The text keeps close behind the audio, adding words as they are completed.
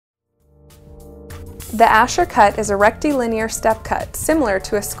The Asscher Cut is a rectilinear step cut similar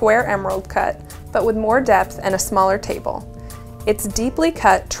to a square emerald cut, but with more depth and a smaller table. Its deeply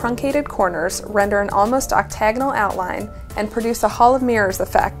cut, truncated corners render an almost octagonal outline and produce a hall of mirrors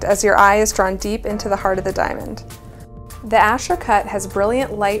effect as your eye is drawn deep into the heart of the diamond. The Asscher Cut has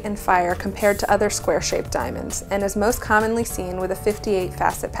brilliant light and fire compared to other square-shaped diamonds and is most commonly seen with a 58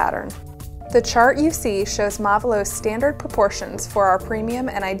 facet pattern. The chart you see shows Mavilo's standard proportions for our premium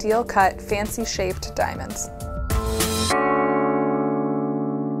and ideal cut fancy shaped diamonds.